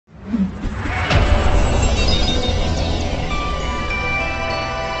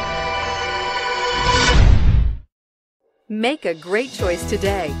Make a great choice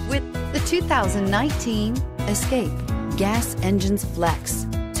today with the 2019 Escape. Gas engines flex,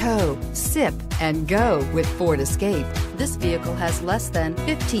 tow, sip, and go with Ford Escape. This vehicle has less than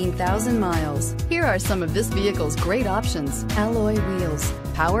 15,000 miles. Here are some of this vehicle's great options: alloy wheels,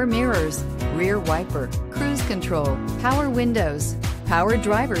 power mirrors, rear wiper, cruise control, power windows, power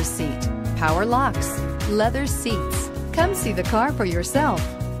driver's seat, power locks, leather seats. Come see the car for yourself.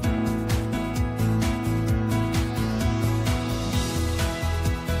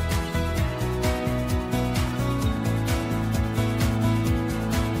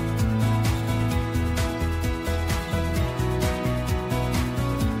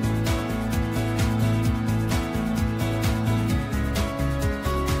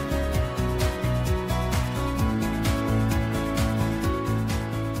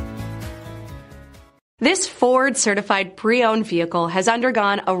 This Ford certified pre-owned vehicle has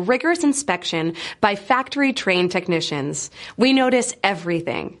undergone a rigorous inspection by factory-trained technicians. We notice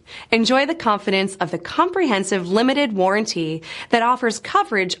everything. Enjoy the confidence of the comprehensive limited warranty that offers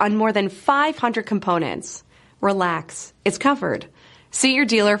coverage on more than 500 components. Relax, it's covered. See your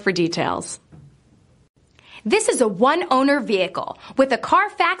dealer for details. This is a one-owner vehicle with a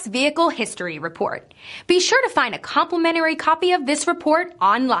CARFAX Vehicle History Report. Be sure to find a complimentary copy of this report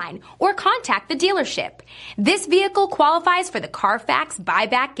online or contact the dealership. This vehicle qualifies for the CARFAX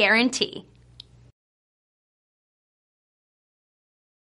Buyback Guarantee.